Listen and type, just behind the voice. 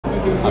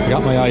I've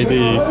got my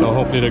ID, so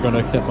hopefully they're going to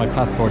accept my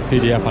passport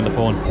PDF on the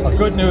phone.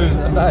 Good news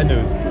and bad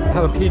news. I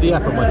have a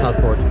PDF of my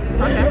passport.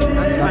 Okay,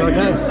 that's fine.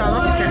 Okay. South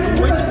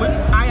Africa. Which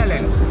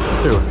Ireland?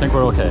 2. I think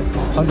we're okay.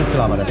 100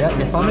 kilometers. Yeah,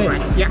 you found me?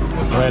 Right. Yeah.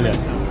 Brilliant.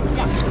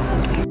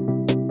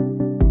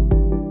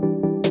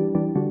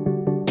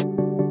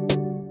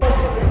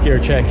 Gear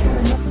check.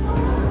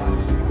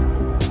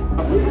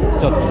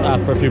 Just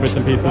asked for a few bits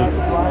and pieces.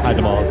 Had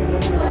them all.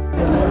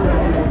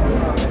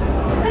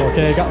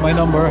 Okay, got my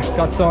number.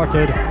 Got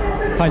sorted.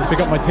 Time to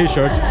pick up my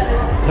t-shirt.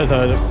 There's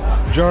a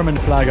German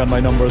flag on my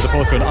number as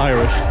opposed to an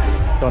Irish.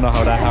 Don't know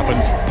how that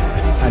happened.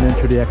 And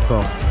into the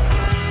expo.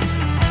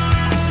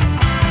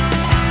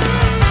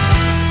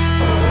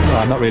 No,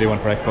 I'm not really one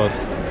for expos.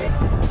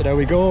 So there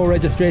we go,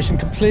 registration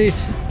complete.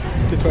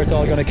 This is where it's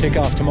all going to kick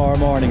off tomorrow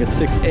morning at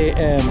 6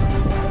 AM.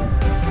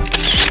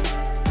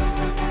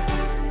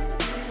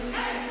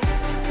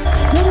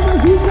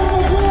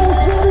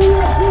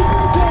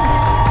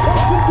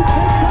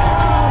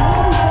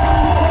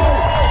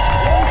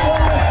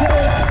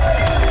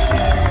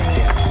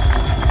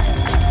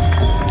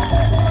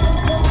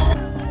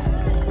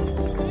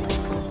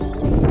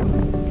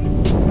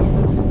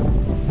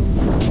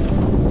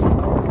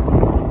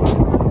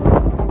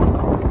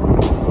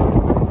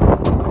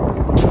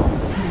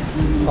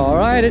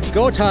 Alright, it's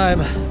go time.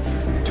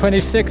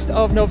 26th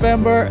of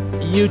November,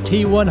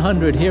 UT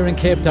 100 here in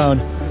Cape Town.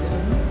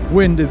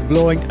 Wind is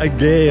blowing a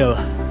gale.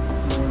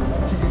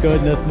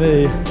 Goodness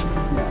me.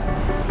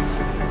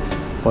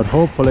 But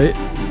hopefully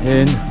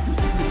in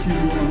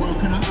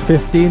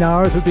 15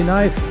 hours would be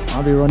nice.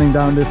 I'll be running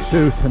down this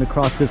chute and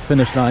across this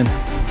finish line.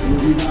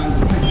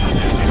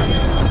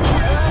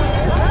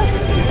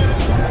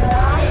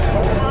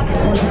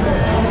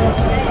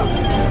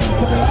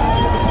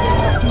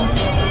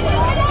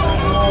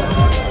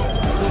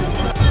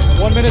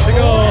 1 minute to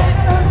go.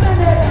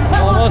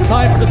 Almost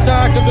time for the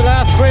start of the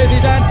last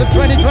crazy dance of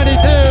 2022.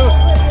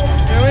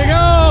 Here we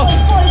go.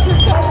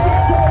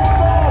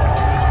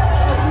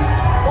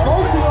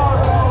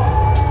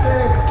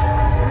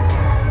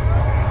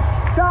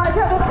 Guys,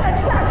 have a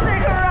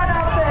fantastic run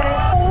out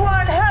there.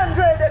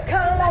 100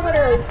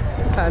 kilometers.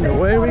 And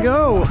away we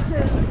go.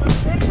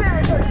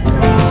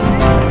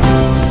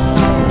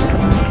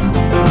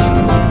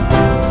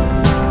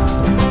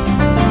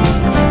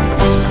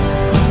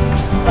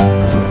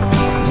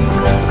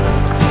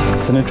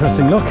 An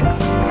interesting look.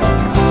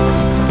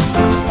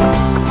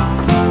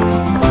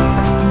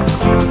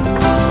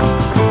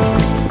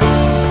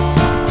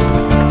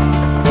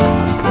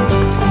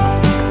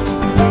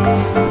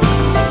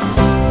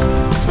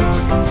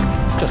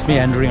 Just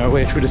meandering our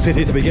way through the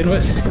city to begin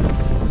with,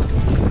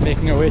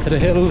 making our way to the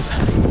hills.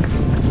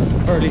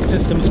 Early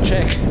systems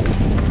check.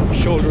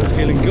 Shoulder is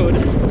feeling good.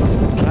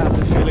 Calf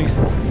is feeling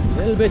a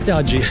little bit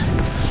dodgy.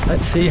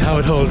 Let's see how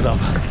it holds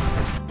up.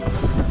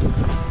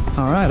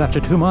 All right, after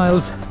 2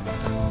 miles.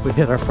 We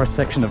hit our first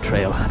section of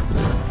trail.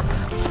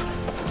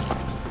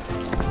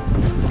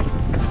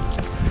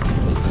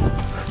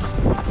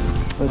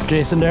 There's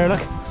Jason there, look.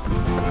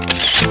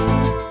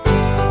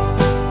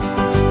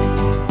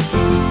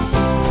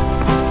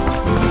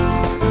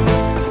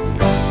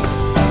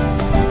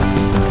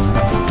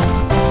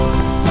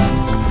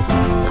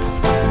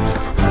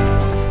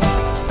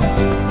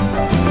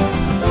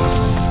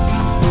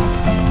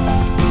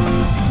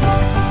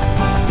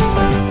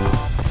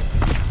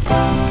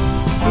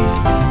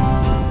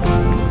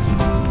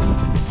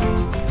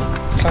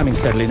 Climbing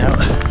steadily now.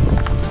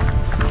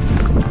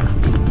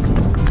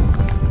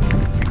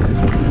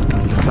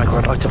 Looks like we're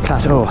about to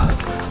plateau.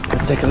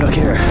 Let's take a look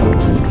here.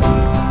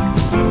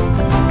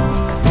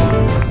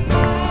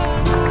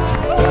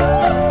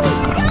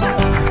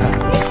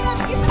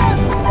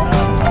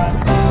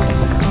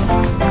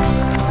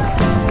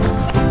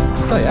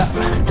 So yeah,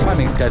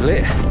 climbing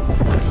steadily.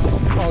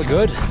 All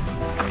good.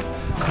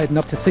 Heading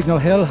up to Signal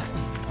Hill.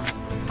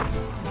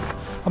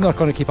 I'm not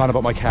going to keep on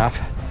about my calf.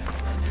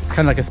 It's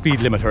kind of like a speed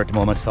limiter at the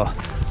moment, so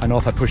I know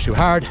if I push too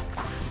hard,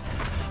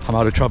 I'm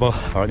out of trouble,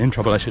 or in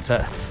trouble I should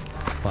say.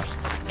 But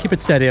keep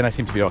it steady and I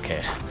seem to be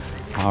okay.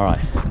 All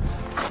right,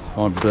 I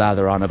won't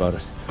blather on about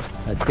it.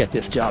 Let's get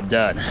this job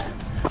done.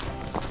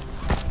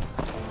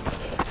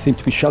 Seem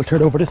to be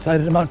sheltered over this side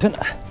of the mountain.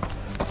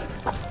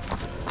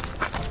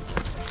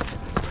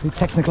 Pretty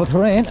technical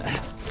terrain.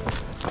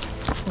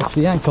 Watch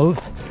the ankles.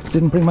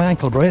 Didn't bring my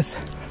ankle brace.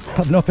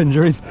 Have enough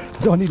injuries.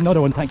 I don't need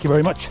another one, thank you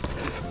very much.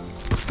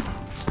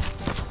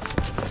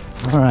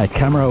 All right,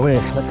 camera away.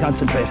 Let's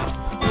concentrate.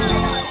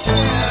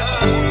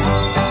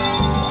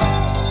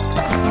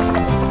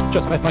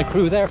 Just met my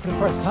crew there for the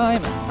first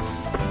time.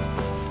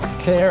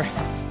 Claire,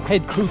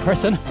 head crew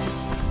person.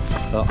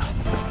 So,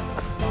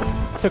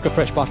 took a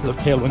fresh bottle of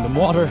Tailwind and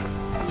water.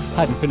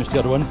 Hadn't finished the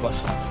other one, but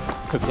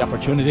took the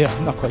opportunity.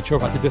 I'm not quite sure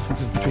what the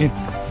distance is between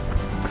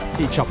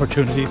each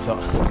opportunity, so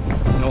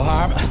no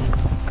harm.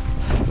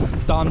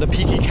 Don the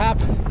peaky cap.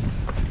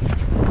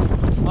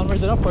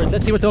 Onwards and upwards.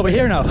 Let's see what's over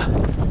here now.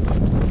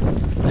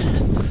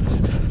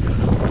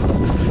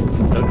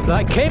 Looks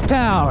like Cape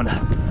Town.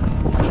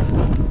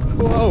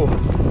 Whoa,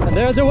 and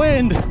there's the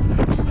wind.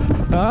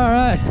 All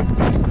right,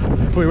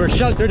 we were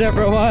sheltered there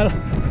for a while.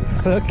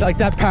 Looks like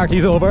that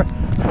party's over.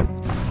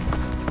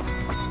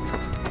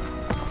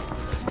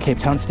 Cape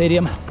Town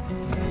Stadium.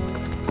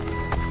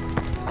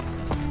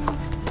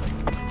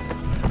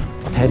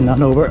 Heading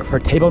on over for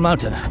Table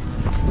Mountain.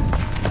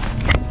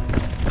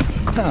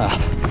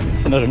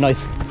 It's another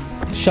nice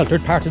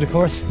sheltered part of the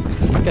course.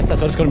 I guess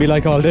that's what it's going to be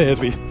like all day as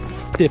we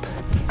dip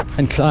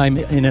and climb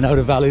in and out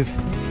of valleys.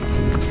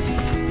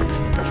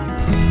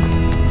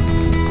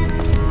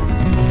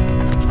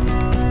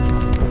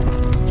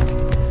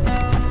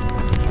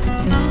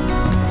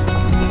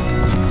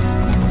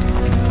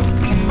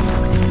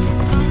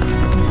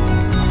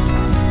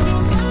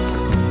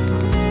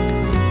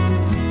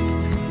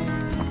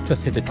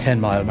 Just hit the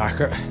 10-mile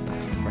marker,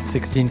 or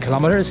 16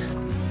 kilometers. So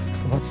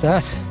what's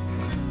that?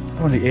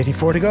 Only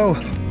 84 to go.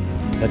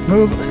 Let's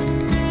move.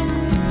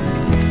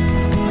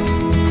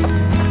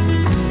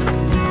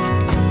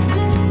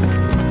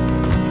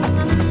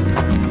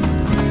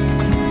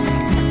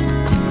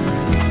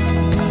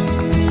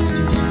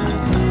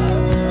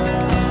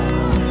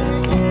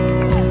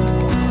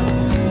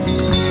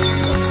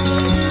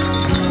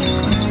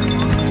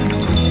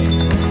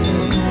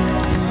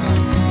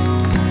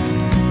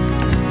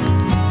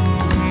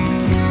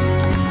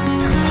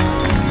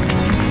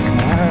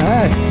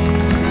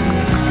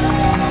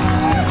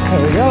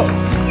 There we go.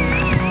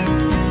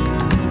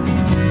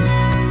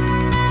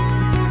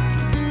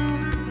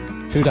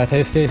 Through that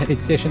aid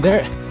station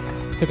there,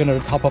 took another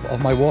top up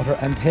of my water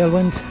and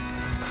tailwind,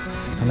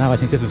 and now I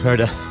think this is where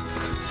the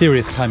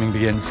serious climbing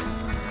begins.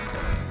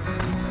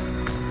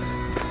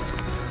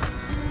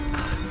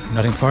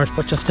 Nothing for it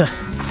but just to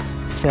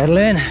settle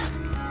in.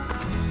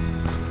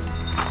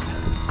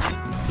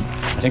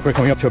 I think we're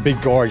coming up to a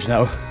big gorge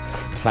now,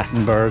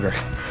 Plattenberg or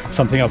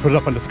something. I'll put it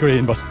up on the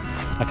screen, but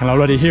I can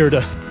already hear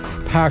the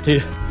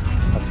party.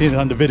 I've seen it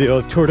on the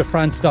videos, Tour de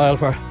France style,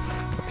 where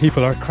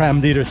people are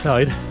crammed either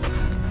side.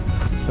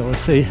 So we'll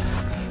see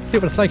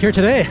what it's like here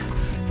today.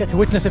 Get to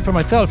witness it for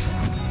myself.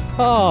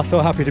 Oh, so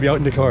happy to be out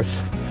in the course.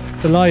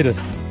 Delighted.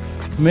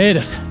 Made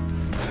it.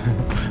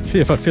 See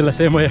if I feel the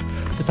same way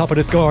at the top of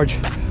this gorge.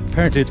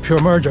 Apparently it's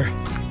pure murder.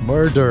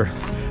 Murder.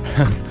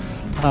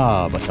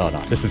 But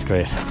no, this is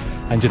great.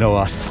 And you know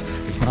what?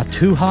 It's not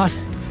too hot.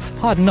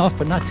 Hot enough,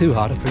 but not too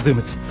hot. I presume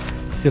it's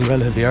still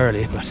relatively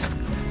early, but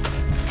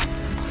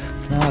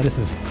no, this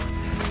is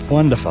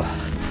wonderful.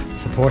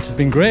 Support has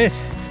been great.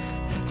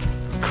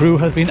 Crew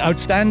has been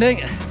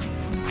outstanding.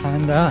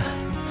 And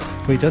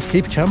we just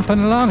keep chumping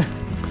along.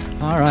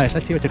 All right,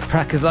 let's see what the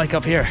crack is like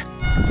up here.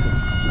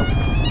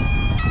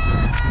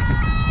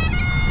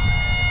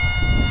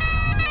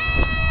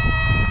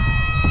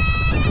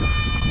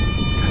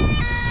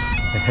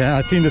 Yeah,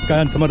 I've seen this guy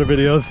on some other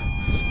videos.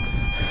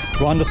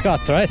 Ron the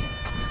Scots, right?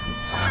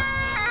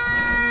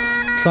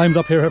 Climbs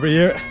up here every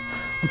year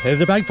and plays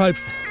the bagpipes.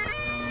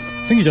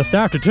 I think he just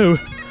started too.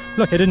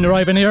 Look, he didn't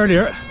arrive any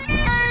earlier.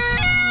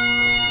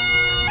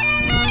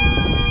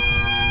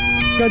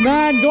 Good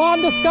man, go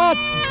on the Scots!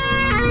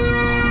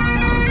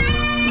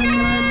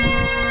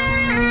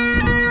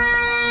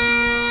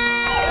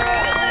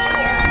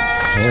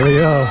 There we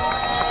go.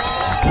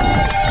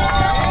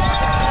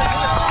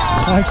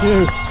 Thank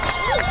you.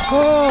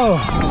 Oh,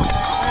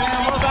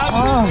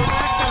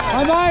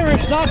 I'm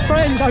Irish, not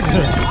French. Hey,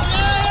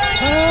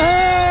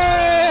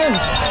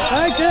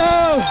 thank you.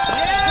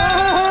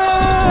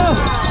 Oh,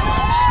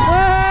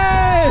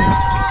 hey,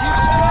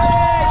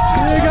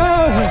 here you go.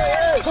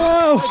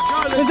 Oh,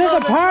 is this a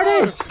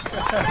party?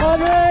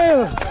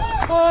 Unreal,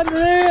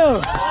 unreal.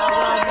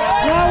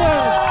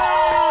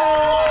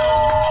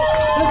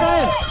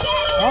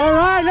 All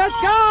right, let's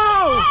go.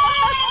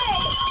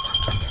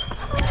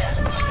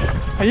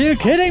 Are you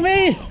kidding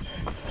me?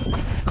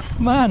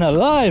 Man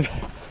alive,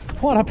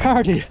 what a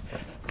party.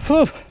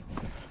 Whew.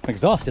 I'm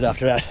exhausted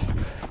after that.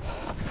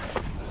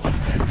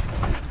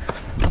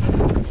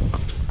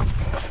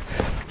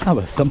 That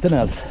was something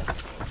else.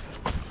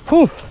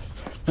 Whew.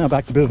 Now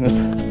back to business.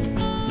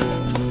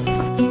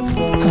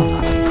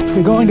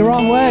 You're going the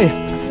wrong way.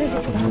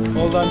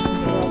 Hold on.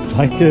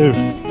 Thank you.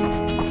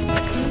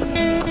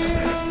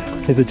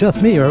 Is it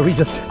just me, or are we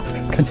just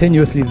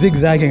continuously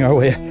zigzagging our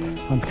way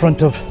on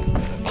front of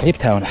Cape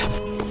Town?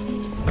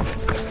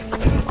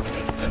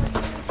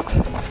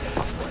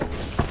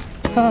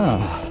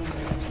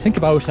 I think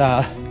about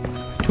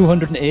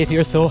 280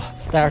 or so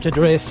started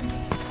the race,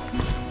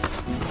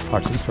 or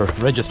at least were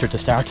registered to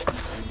start.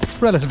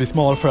 It's relatively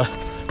small for a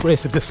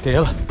race of this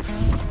scale,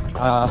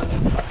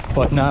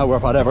 but now we're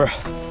whatever,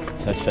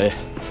 let's say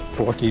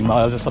 14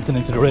 miles or something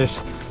into the race.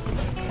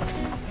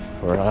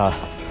 We're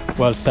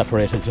well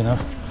separated, you know.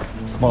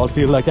 Small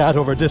field like that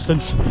over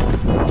distance,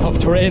 tough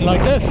terrain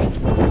like this,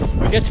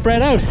 we get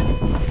spread out.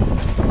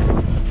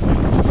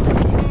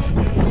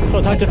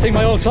 So time to sing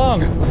my old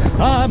song.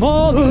 I'm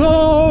all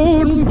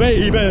alone,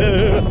 baby.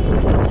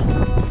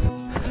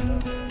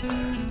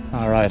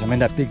 All right, I'm in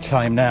that big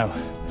climb now.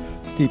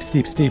 Steep,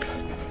 steep, steep.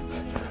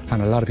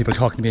 And a lot of people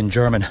talking to me in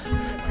German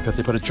because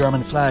they put a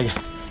German flag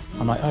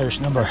on my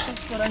Irish number.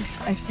 That's what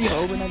I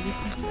feel when I do.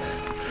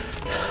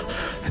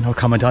 No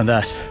comment on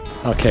that.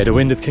 Okay, the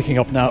wind is kicking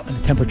up now and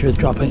the temperature is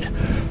dropping,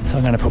 so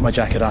I'm going to put my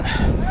jacket on.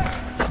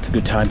 It's a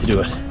good time to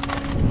do it.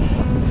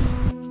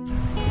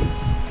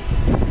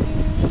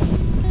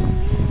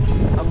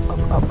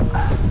 Up.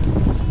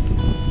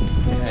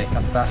 Okay,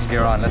 got the battle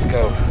gear on, let's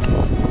go.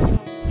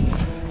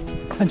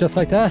 And just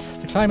like that,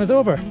 the climb is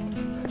over.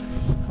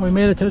 And we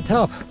made it to the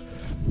top.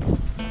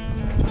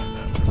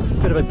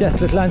 Bit of a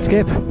desolate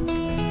landscape.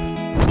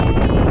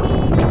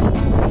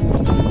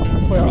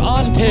 We're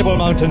on Table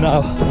Mountain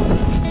now.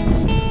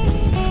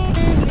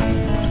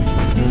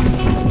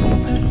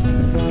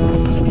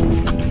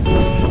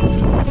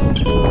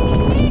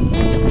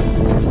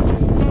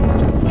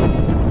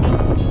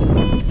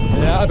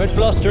 Yeah, a bit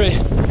blustery.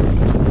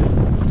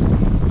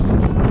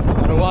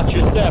 Gotta watch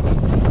your step.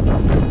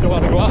 Don't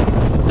want to go off.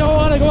 Don't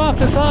want to go off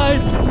the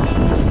side.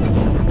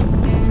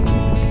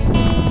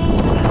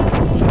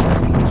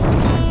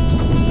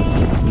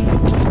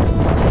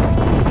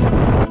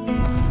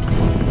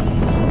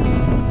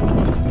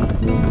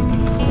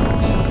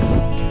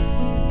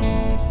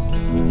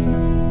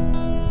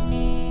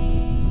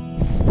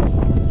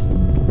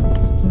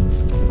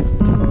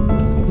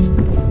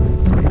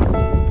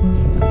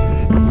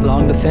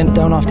 Long descent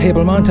down off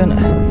Table Mountain,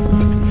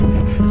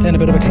 then a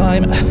bit of a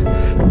climb,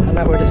 and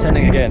now we're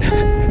descending again.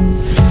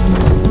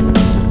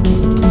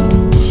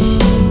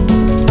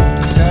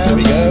 There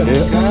we go.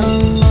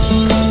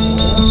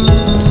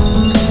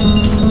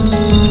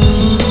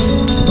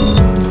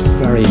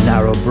 Very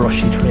narrow,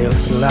 brushy trail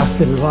for the last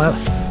little while.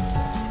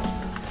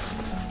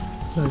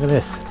 Look at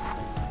this.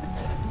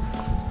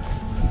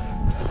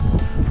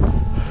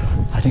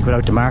 I think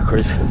without the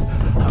markers,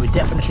 I would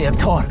definitely have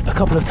thought a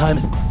couple of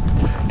times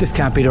this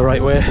can't be the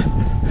right way,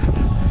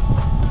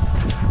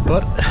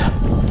 but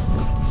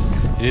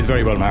it is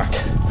very well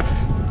marked.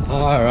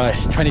 Alright,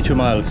 22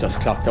 miles just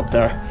clocked up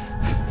there.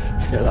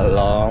 Still a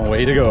long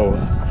way to go.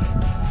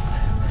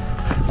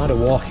 A lot of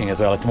walking as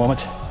well at the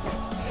moment.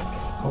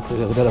 Hopefully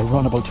there's a bit of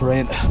runnable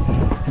terrain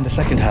in the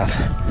second half.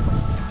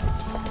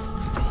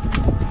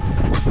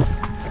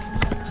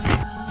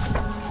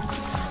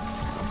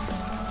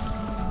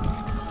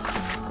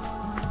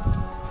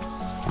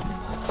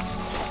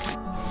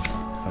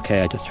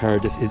 Okay, I just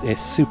heard this is a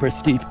super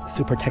steep,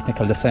 super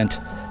technical descent.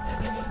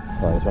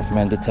 So I was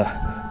recommended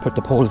to put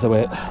the poles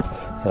away.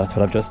 So that's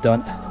what I've just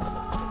done.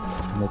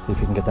 And let's see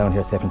if we can get down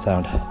here safe and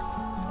sound.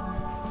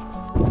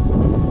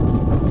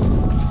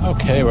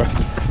 Okay, we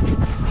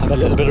have a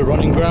little bit of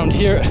running ground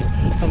here.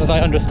 And as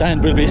I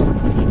understand, we'll be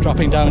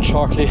dropping down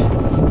shortly to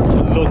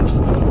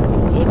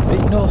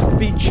Ludwig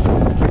Beach.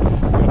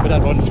 We'll put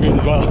that on the screen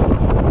as well.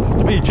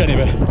 The beach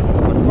anyway,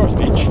 or the first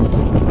beach.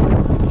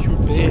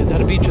 Is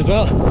that a beach as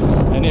well?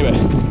 Anyway,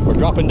 we're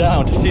dropping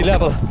down to sea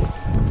level.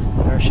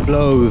 There she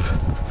blows.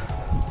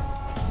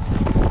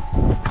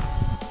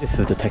 This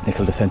is the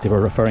technical descent they were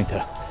referring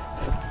to.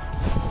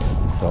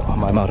 So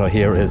my motto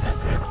here is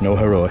no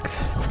heroics.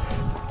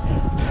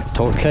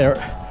 Told Claire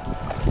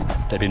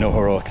there'd be no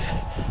heroics.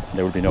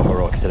 There will be no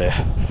heroics today.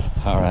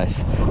 Alright,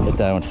 get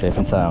down safe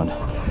and sound.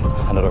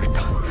 Another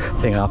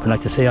thing I often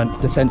like to say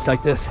on descents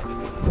like this,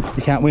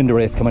 you can't win the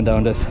race coming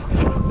down this,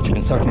 but you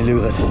can certainly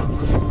lose it.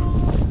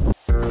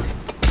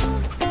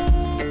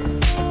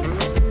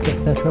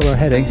 That's where we're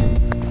heading.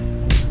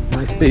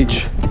 Nice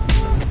beach.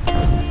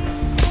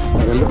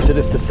 By the looks of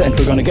this descent,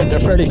 we're going to get there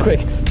fairly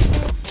quick.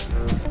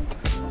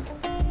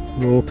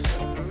 Ropes,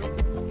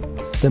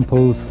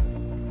 stimples,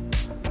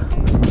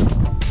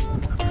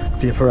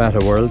 the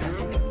Apparatus world.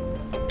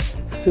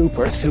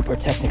 Super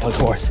technical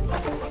course.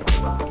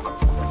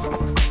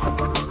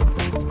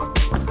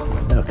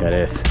 Look at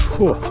this.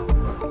 Whew,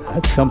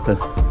 that's something.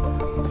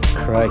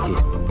 Crikey.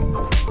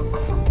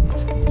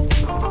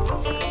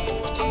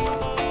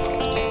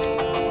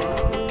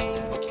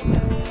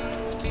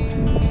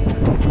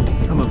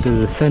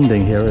 The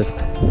descending here is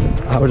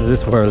out of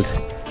this world.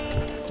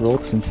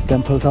 Ropes and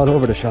stemples all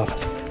over the shop.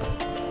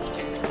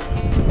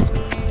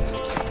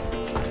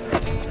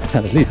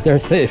 And at least they're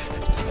safe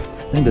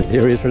in this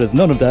area where there's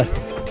none of that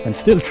and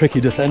still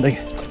tricky descending.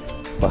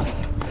 But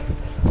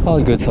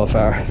all good so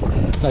far.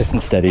 Nice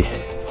and steady.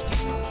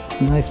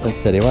 Nice and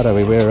steady. What are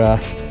we? We're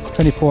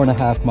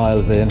 24.5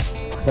 miles in.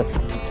 That's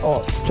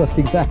just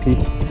exactly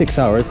 6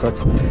 hours, so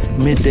it's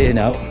midday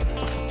now.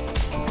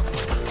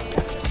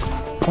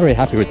 Very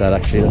happy with that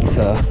actually. That's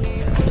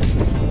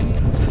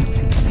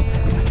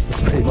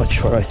pretty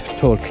much where I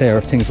told Claire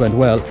if things went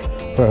well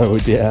where I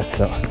would be at.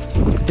 So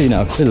see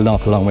now, still an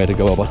awful long way to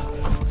go, but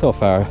so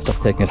far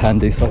just taking it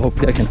handy, so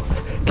hopefully I can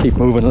keep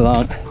moving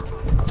along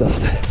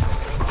just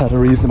at a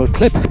reasonable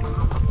clip.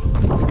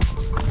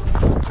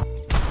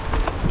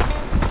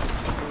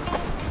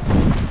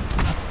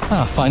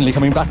 Finally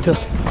coming back to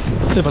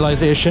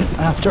civilization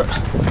after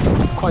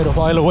quite a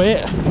while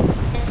away.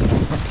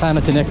 My plan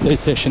at the next aid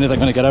session is I'm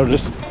going to get out of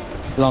this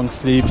long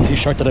sleeve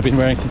t-shirt that I've been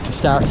wearing since the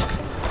start,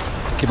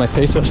 give my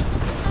face a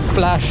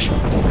splash,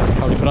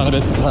 probably put on a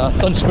bit of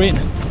sunscreen,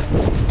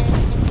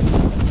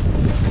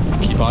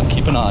 keep on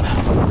keeping on.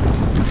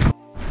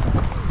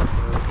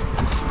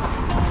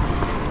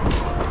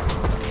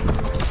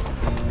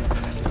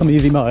 some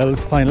easy miles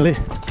finally.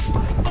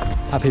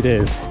 Happy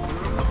days.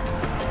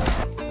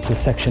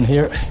 This section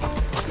here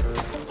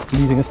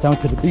leading us down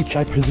to the beach,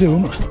 I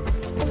presume.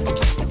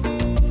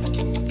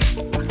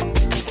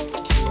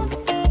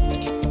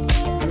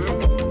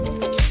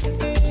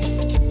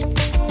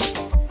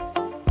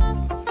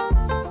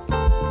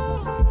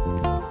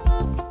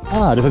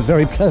 Ah, this is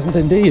very pleasant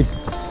indeed.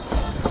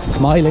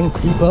 Smiling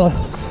people,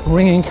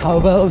 ringing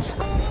cowbells.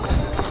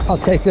 I'll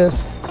take this.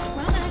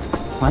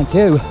 Thank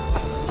you.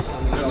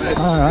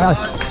 All right.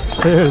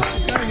 Cheers.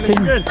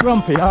 King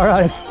Grumpy. All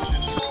right.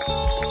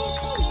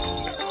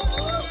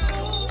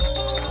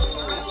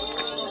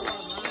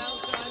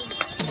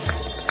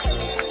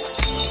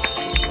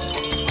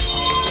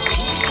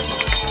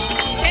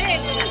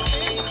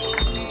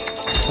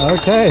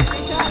 Okay.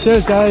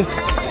 Cheers, guys.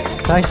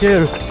 Thank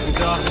you.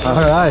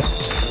 All right.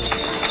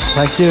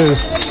 Thank you.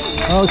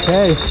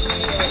 Okay.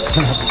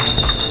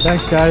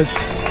 Thanks, guys.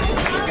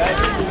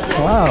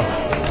 Wow.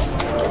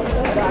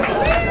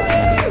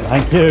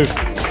 Thank you.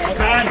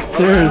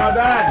 Cheers.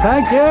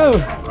 Thank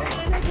you.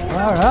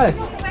 All right.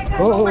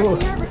 Oh.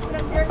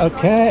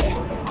 Okay.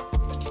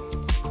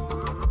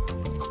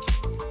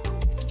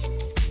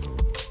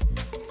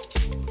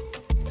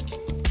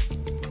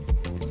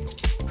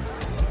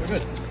 We're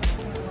good.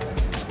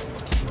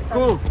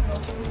 Cool.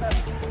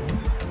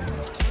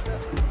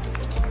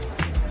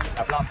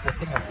 I've lost the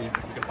thing. If you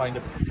can find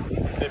it.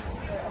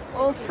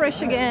 All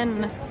fresh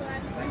again.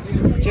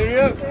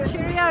 Cheerio.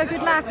 Cheerio,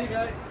 good luck.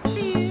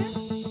 See you.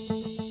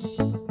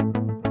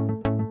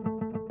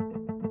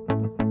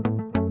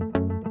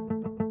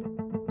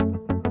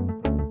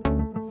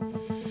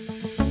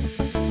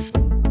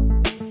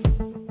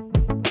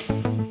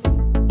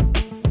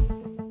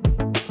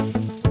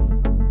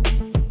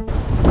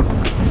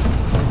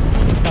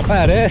 Not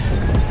bad, eh?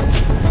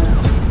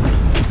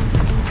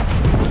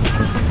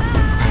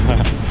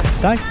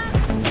 Thanks.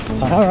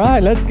 All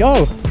right, let's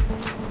go.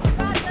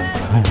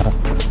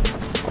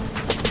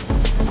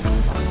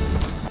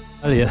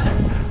 Tell you,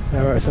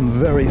 there are some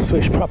very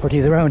swish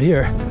properties around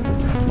here.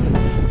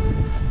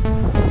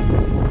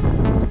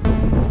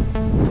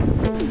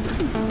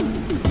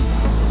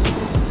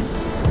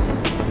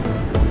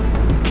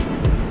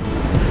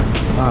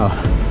 Wow,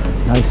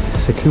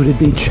 nice secluded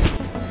beach.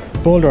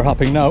 Boulder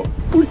hopping now.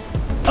 Ooh,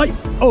 ay,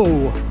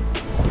 oh,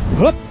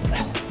 hup.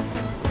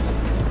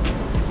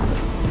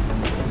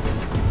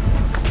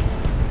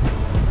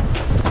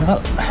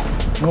 Well,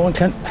 no one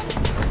can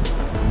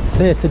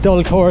say it's a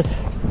dull course.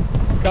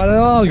 Got it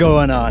all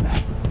going on.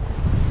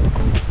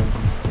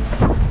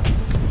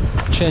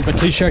 Change my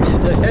t-shirt.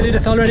 Did I tell you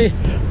this already?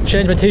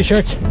 Change my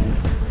t-shirt.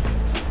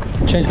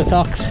 Change the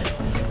socks.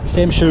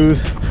 Same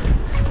shoes.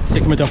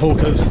 Stick them with the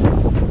Hokas.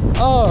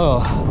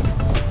 Oh!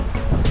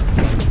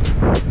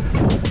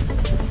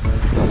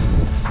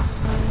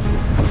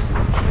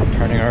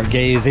 Turning our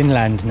gaze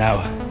inland now.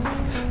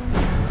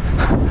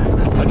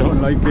 I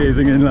don't like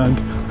gazing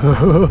inland.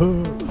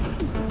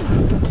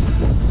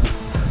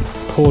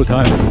 Cold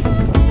time.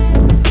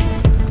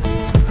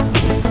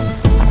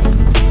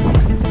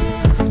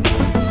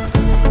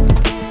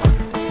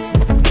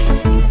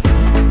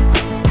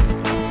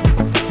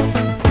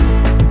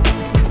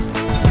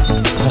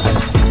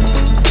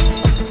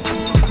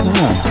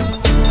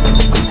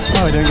 How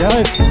are we doing,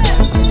 guys?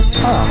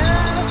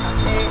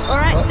 Oh.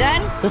 Alright,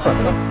 done. Super.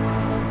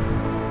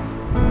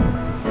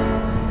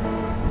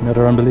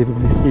 Another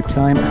unbelievably steep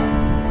climb. You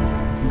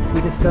can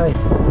see this guy.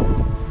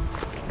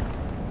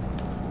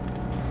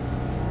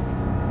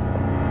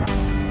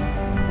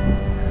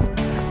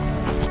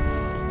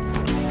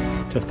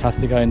 Just past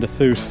the guy in the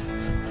suit.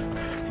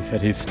 He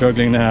said he's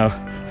struggling now.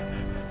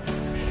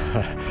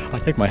 I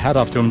take my hat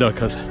off to him though,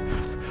 because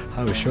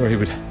I was sure he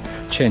would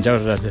change out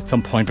of that at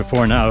some point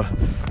before now.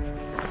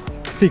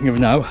 Speaking of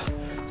now,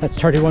 that's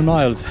 31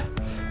 miles,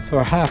 so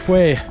we're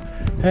halfway.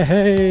 Hey,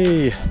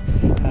 hey,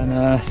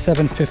 and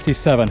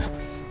 7:57.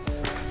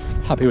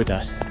 Happy with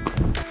that.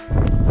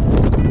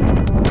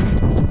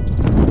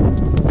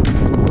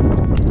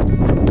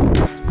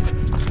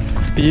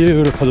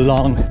 Beautiful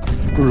long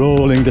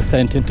rolling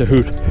descent into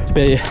Hoot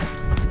Bay.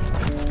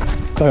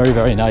 Very,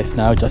 very nice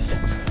now. Just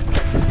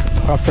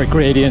proper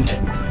gradient.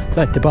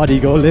 Let the body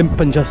go limp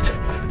and just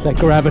let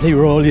gravity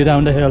roll you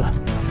down the hill.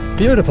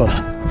 Beautiful.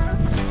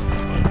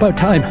 About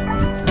time.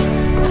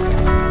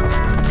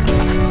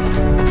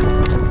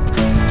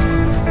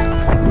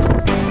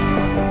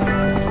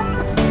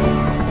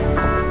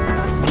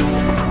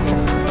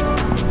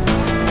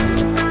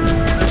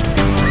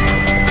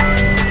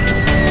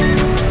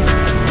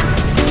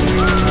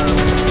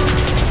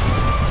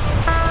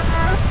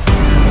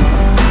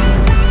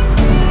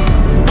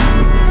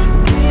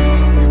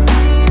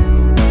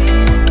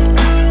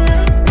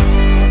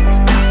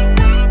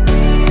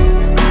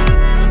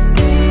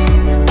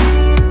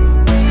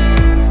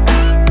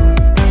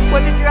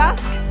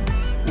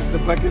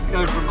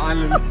 Guy from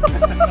Ireland.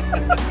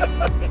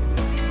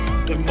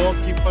 The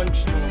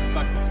multifunctional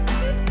bucket.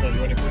 Does you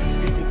want to put a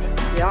speed in there?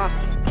 Yeah,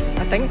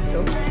 I think so.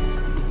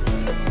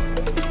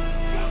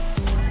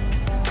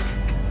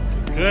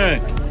 Okay.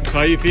 How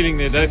are you feeling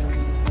there, Dave?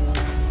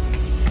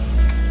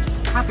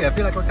 Happy, I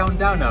feel like we're counting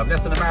down now. I've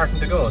less than a marathon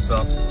to go,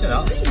 so, you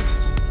know.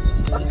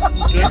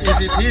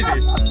 Easy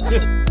peasy.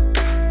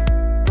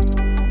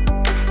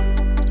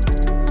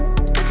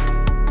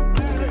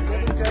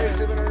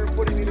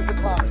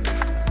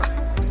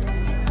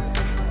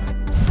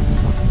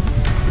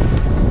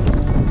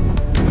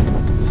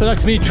 So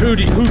that's me through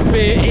the Hoot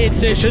Bay aid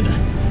station.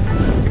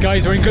 The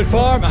guys were in good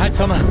form. I had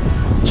some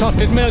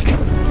chocolate milk.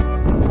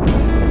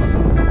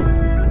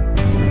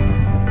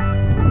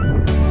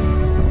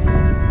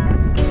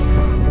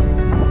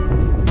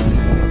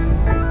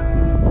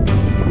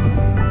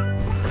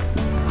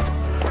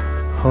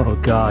 Oh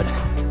God,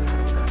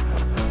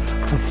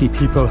 I see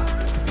people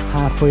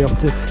halfway up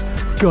this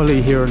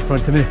gully here in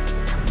front of me.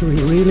 Do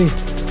we really?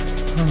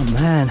 Oh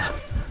man,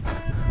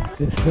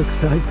 this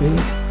looks like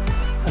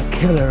a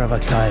killer of a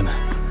climb.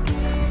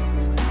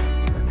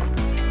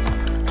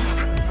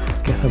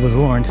 Guess I was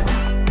warned.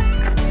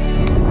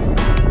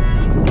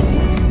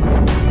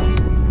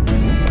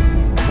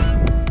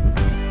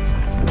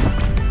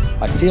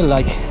 I feel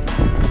like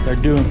they're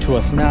doing to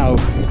us now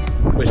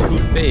with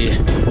Hoot Bay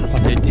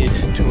what they did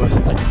to us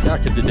at the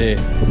start of the day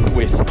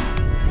with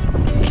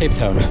Cape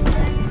Town. We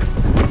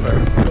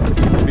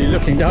seem to be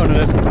looking down on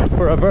it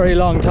for a very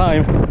long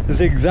time,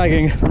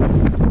 zigzagging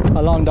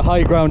along the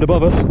high ground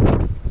above it.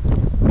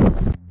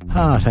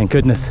 Ah, thank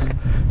goodness,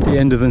 the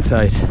end is in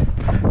sight.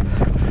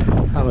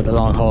 That was a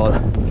long haul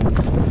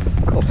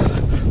up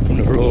from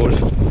the road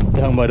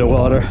down by the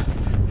water,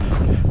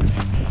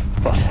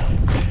 but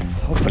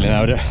hopefully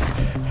now there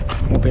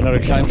won't be another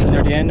climb till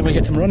near the end and we'll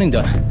get some running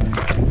done.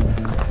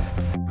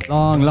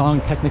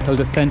 Long technical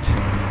descent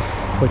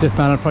with this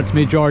man in front of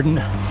me,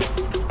 Jordan.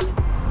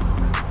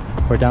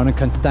 We're down in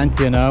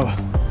Constantia now.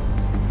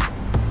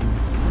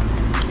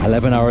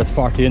 11 hours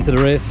 40 into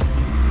the race.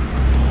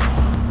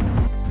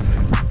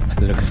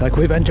 Looks like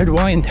we've entered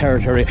wine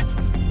territory.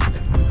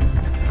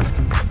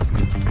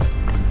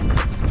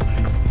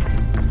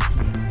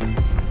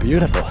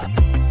 Beautiful.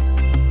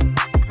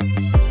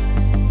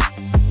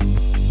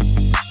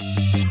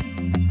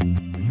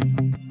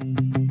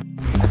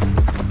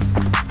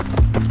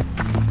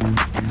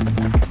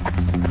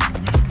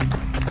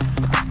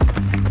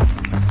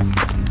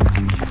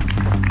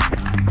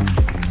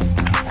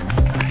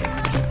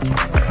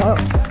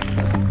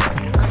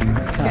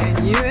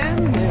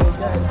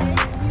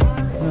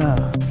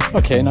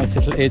 Okay, nice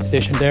little aid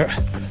station there.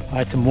 I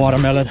had some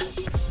watermelon,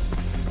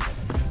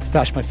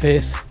 splashed my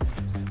face,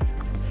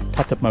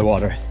 topped up my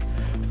water.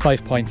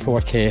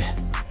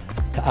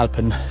 5.4k to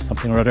Alpen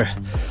something or other,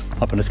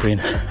 up on the screen.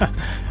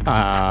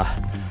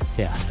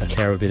 Yeah, so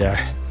Claire will be there.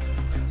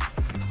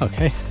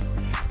 Okay,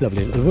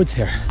 lovely little woods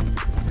here.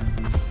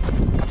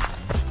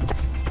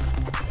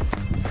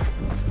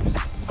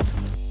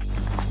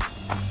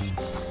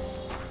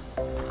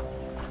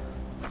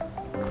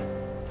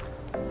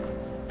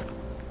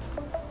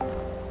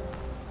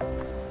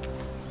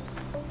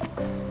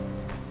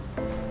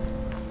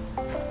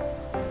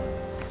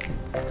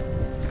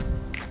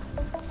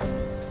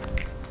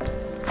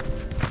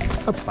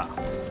 Hoppa.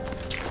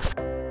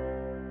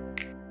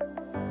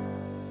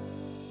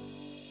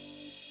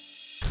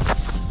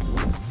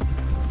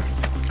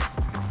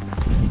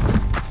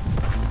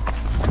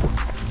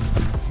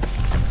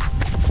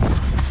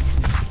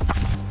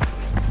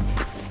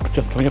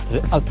 Just coming up to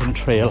the Alpen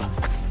Trail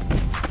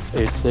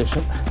aid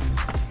station.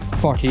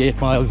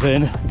 48 miles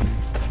in,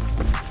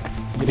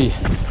 maybe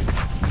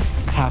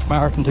half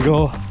marathon to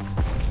go.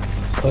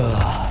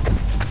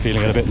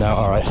 Feeling it a bit now,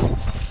 alright.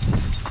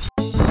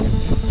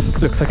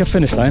 Looks like a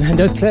finish line, and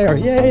there's Claire,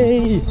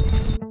 yay!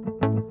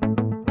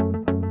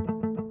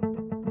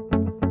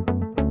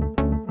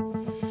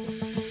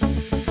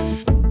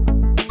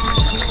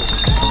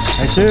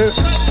 Thank you.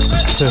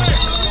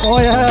 Oh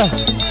yeah!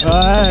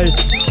 Right.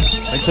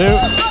 Thank you.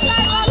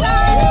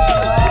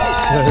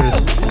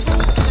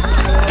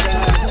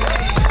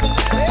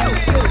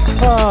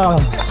 Oh,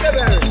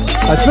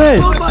 that's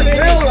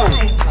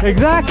me!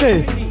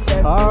 Exactly!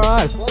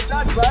 Alright.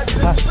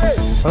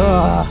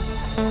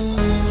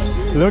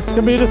 Looks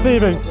can be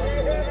deceiving.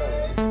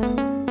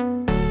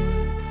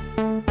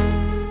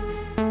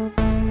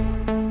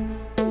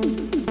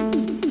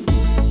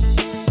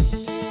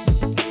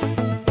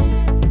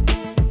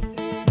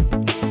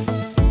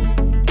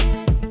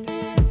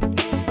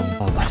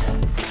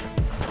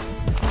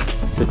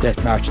 It's a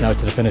death march now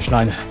to the finish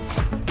line.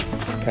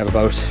 We have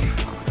about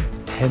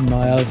 10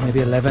 miles,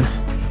 maybe 11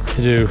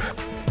 to do.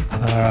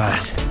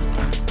 Alright.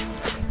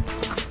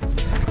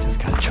 Just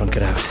gotta chunk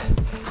it out.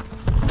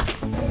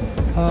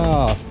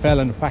 Oh, I fell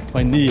and whacked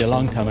my knee a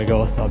long time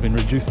ago, so I've been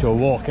reduced to a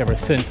walk ever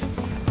since.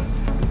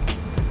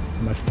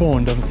 And my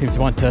phone doesn't seem to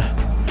want to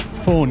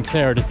phone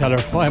Claire to tell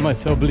her why am I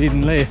so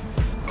bleeding late.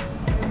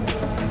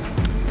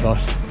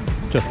 But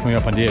just coming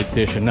up on the aid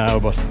station now,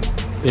 but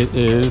it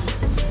is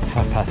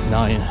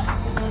 9:30.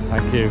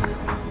 Thank you.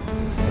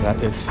 So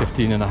that is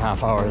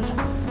 15.5 hours.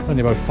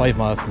 Only about 5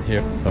 miles from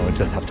here, so I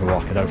just have to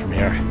walk it out from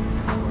here.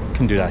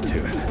 Can do that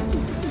too.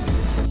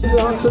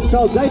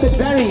 So David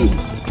Berry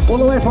all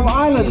the way from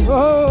Ireland.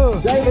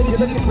 Oh, David, you're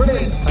looking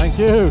brilliant. thank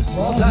you.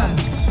 Well done.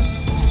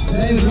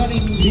 David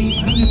running the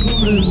 100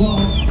 kilometer as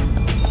well.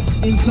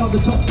 Inside the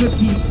top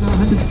 50,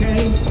 now 100k.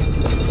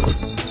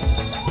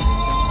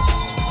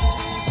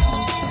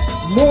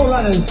 More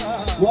runners.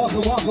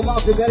 Welcome, welcome,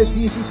 welcome. Go to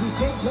TCC.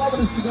 10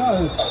 kilometers to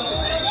go.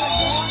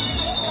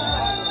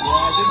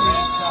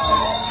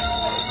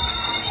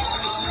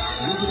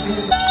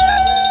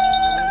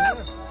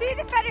 See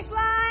the finish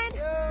line.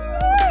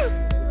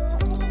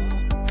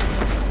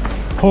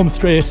 Home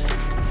straight.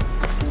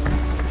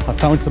 I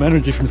found some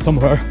energy from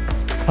somewhere,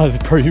 as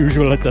per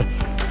usual at the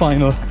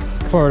final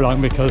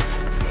furlong, because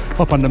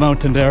up on the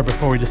mountain there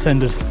before we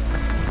descended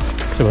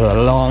there was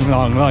a long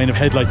line of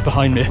headlights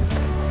behind me.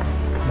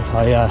 If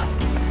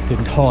I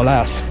didn't haul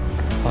ass,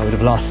 I would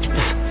have lost,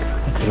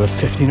 I'd say it was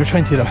 15 or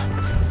 20 of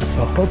them.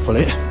 So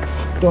hopefully,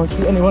 don't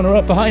see anyone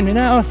right behind me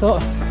now, so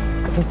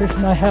the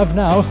position I have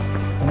now,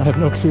 and I have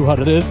no clue what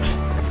it is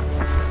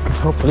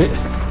hopefully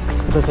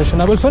the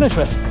position I will finish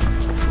with.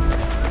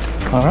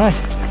 Alright,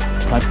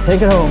 time to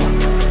take it home.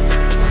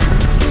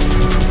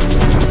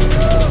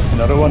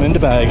 Another one in the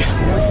bag.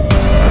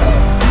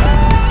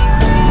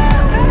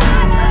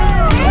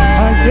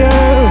 Thank you!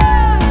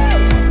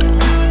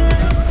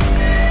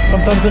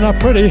 Sometimes they're not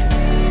pretty,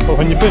 but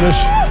when you finish,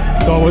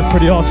 it's always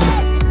pretty awesome.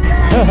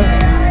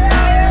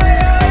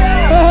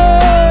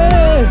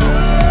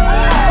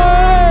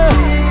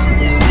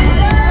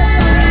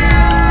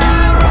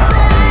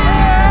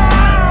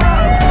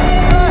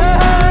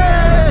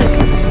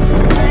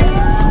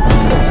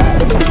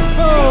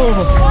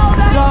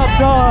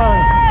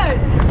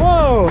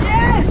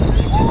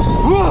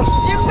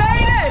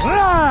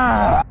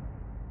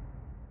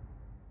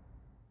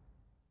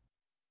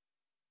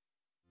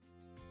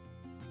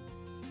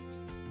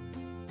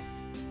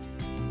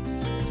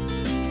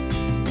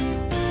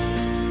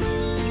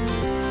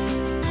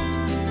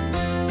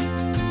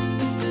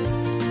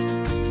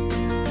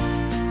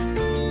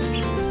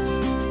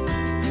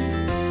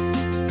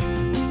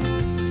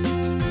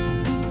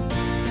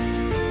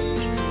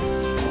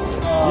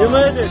 You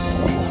made it!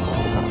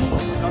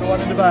 Another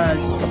one in the bag.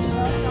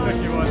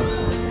 Tricky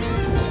one.